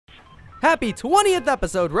Happy 20th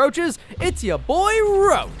episode, Roaches! It's your boy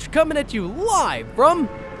Roach, coming at you live from...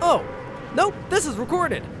 Oh, nope, this is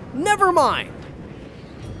recorded. Never mind.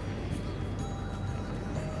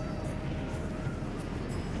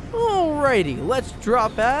 Alrighty, let's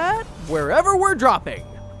drop at wherever we're dropping.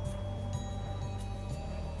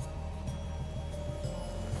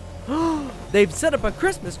 They've set up a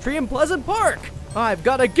Christmas tree in Pleasant Park. I've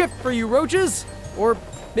got a gift for you, Roaches. Or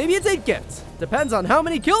maybe it's 8 gifts. Depends on how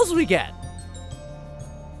many kills we get.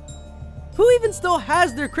 Who even still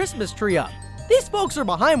has their Christmas tree up? These folks are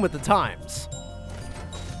behind with the times.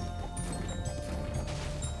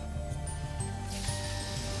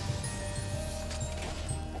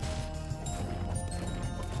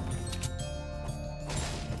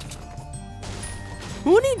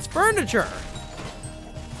 Who needs furniture?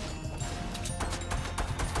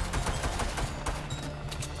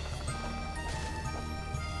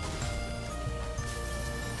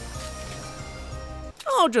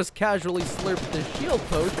 I'll just casually slurp the shield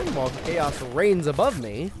potion while chaos reigns above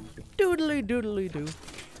me. Doodly doodly doo.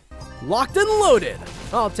 Locked and loaded.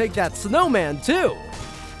 I'll take that snowman too.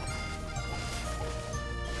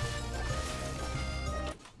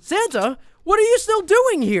 Santa, what are you still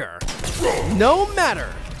doing here? No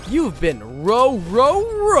matter. You've been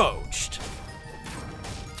roached.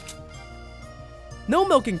 No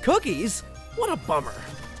milk and cookies? What a bummer.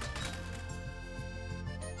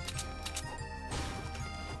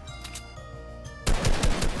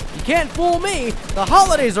 You can't fool me. The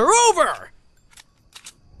holidays are over.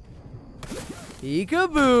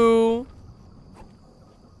 Peekaboo.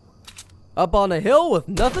 Up on a hill with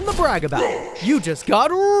nothing to brag about. You just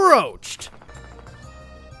got roached.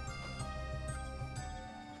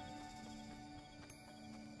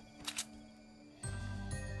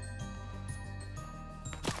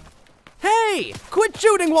 Hey, quit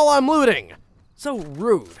shooting while I'm looting. So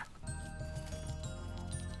rude.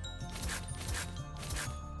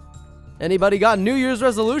 Anybody got New Year's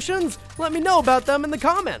resolutions? Let me know about them in the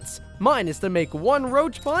comments. Mine is to make one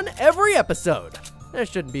roach fun every episode. That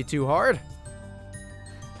shouldn't be too hard.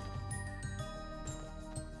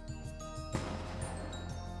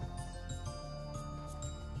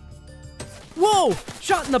 Whoa!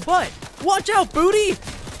 Shot in the butt! Watch out, booty!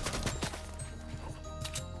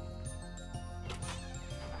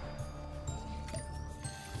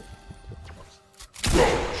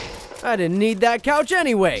 I didn't need that couch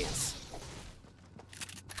anyways.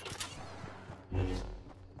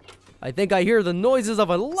 I think I hear the noises of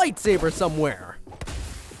a lightsaber somewhere.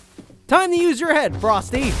 Time to use your head,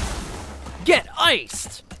 Frosty. Get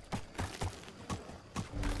iced!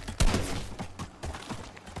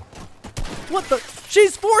 What the?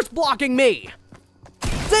 She's force blocking me!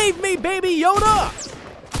 Save me, baby Yoda!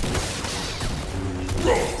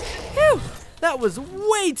 Phew, that was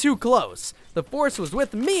way too close. The force was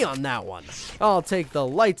with me on that one. I'll take the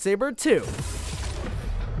lightsaber too.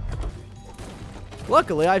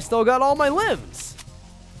 Luckily, I've still got all my limbs.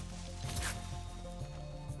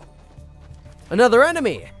 Another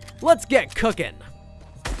enemy. Let's get cooking.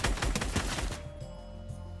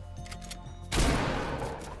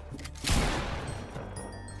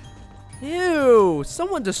 Ew,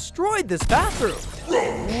 someone destroyed this bathroom.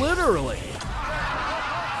 Literally.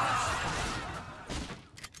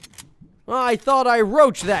 I thought I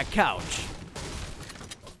roached that couch.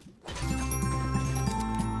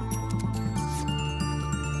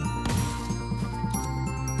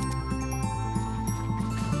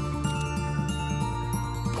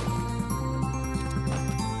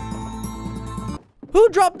 Who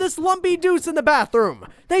dropped this lumpy deuce in the bathroom?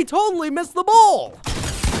 They totally missed the bowl.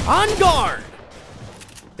 On guard.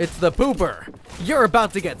 It's the pooper. You're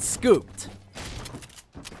about to get scooped.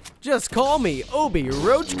 Just call me Obi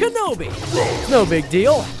Roach Kenobi. No big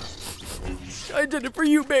deal. I did it for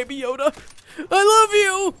you, baby Yoda. I love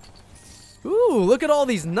you. Ooh, look at all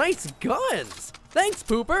these nice guns. Thanks,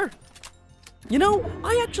 pooper. You know,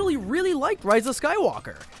 I actually really liked Rise of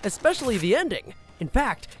Skywalker, especially the ending. In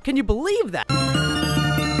fact, can you believe that?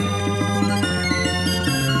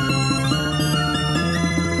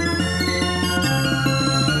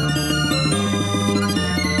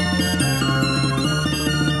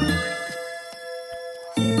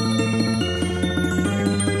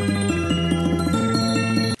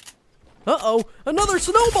 Uh-oh, another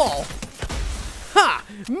snowball! Ha!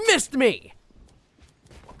 Missed me!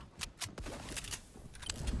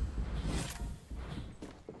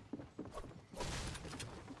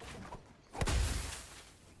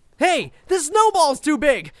 Hey, this snowball's too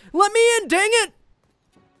big! Let me in, dang it!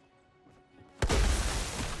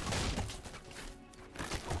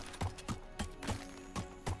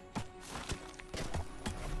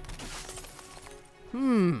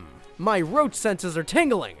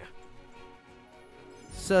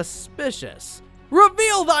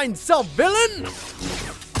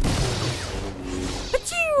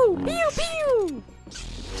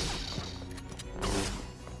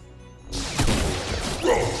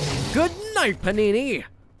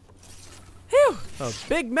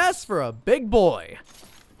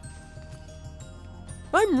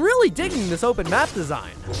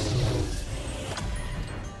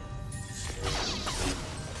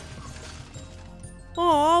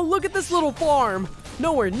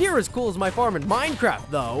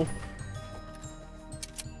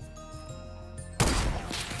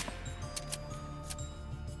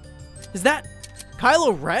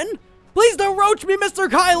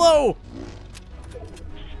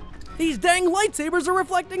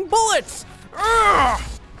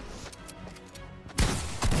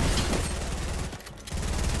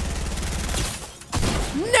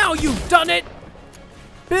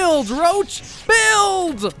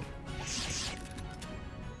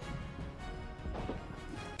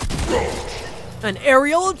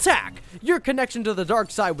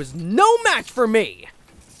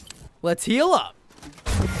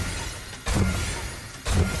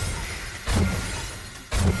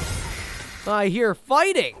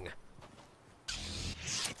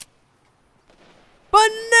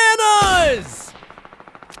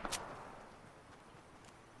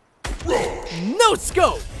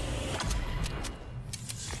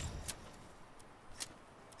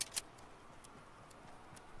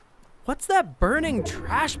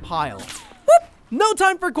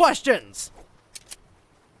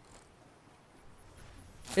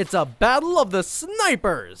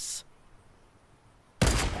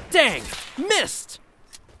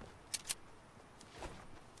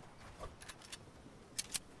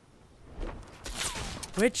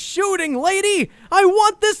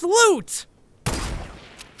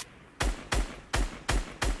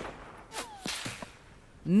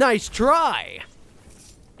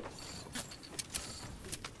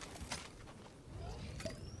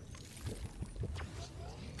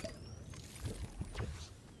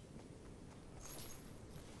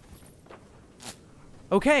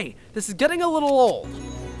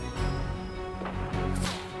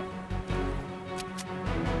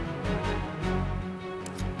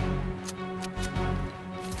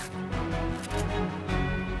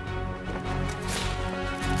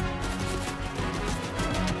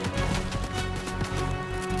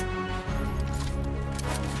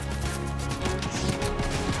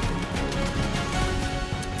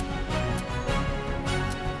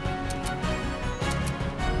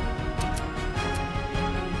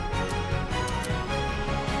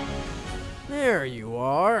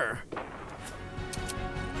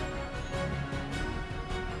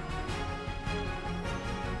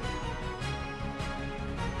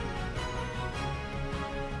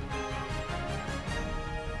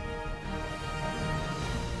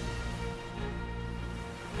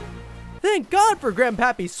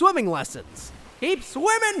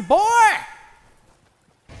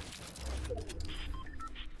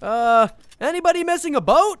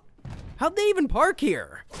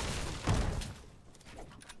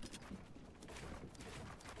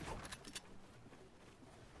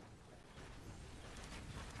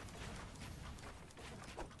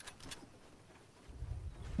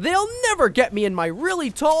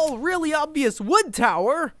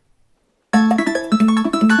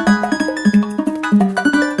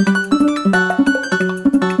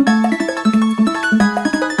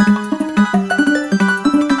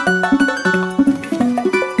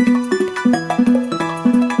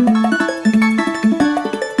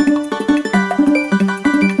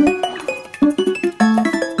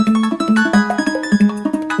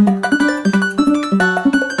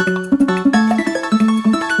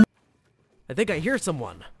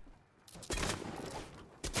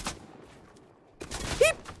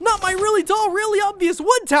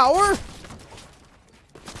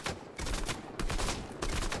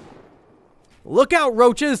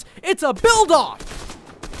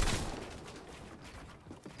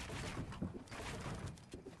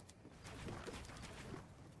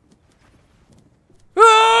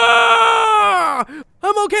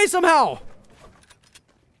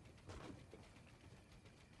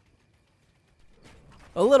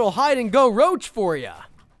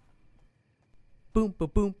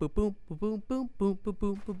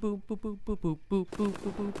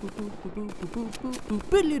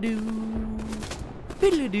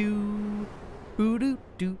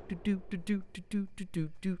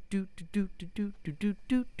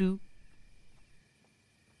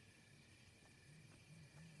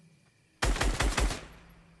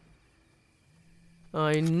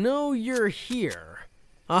 I know you're here.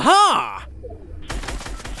 Aha!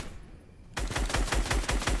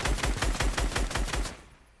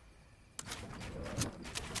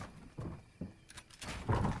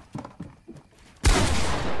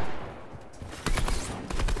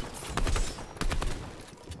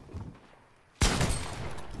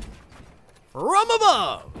 From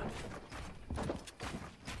above!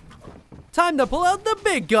 Time to pull out the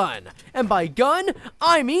big gun! And by gun,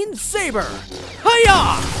 I mean saber!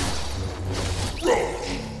 Hiya!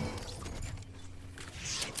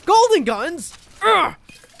 Golden guns? Ugh!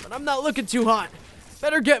 But I'm not looking too hot.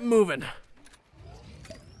 Better get moving.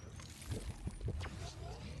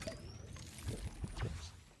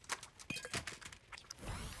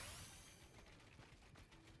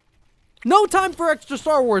 No time for extra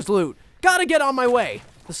Star Wars loot. Gotta get on my way.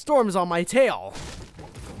 The storm's on my tail.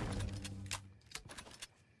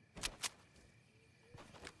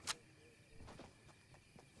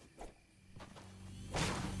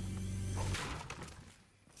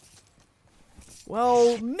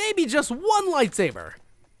 Well, maybe just one lightsaber.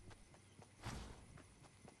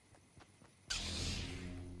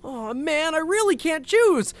 Oh man, I really can't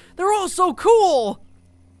choose. They're all so cool.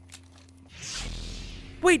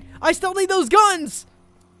 Wait, I still need those guns.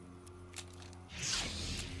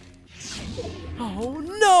 Oh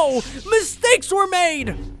no! Mistakes were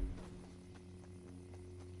made!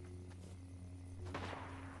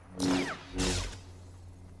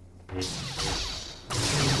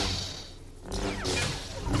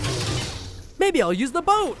 Maybe I'll use the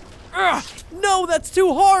boat! Ugh, no, that's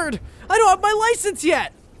too hard! I don't have my license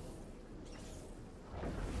yet!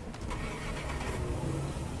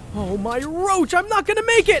 Oh my Roach, I'm not gonna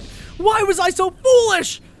make it! Why was I so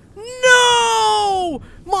foolish? No!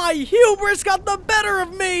 My hubris got the better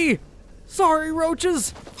of me! Sorry,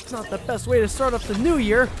 Roaches. It's not the best way to start off the new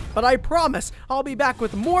year, but I promise I'll be back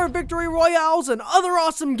with more Victory Royales and other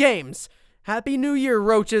awesome games. Happy New Year,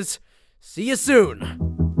 Roaches. See you soon.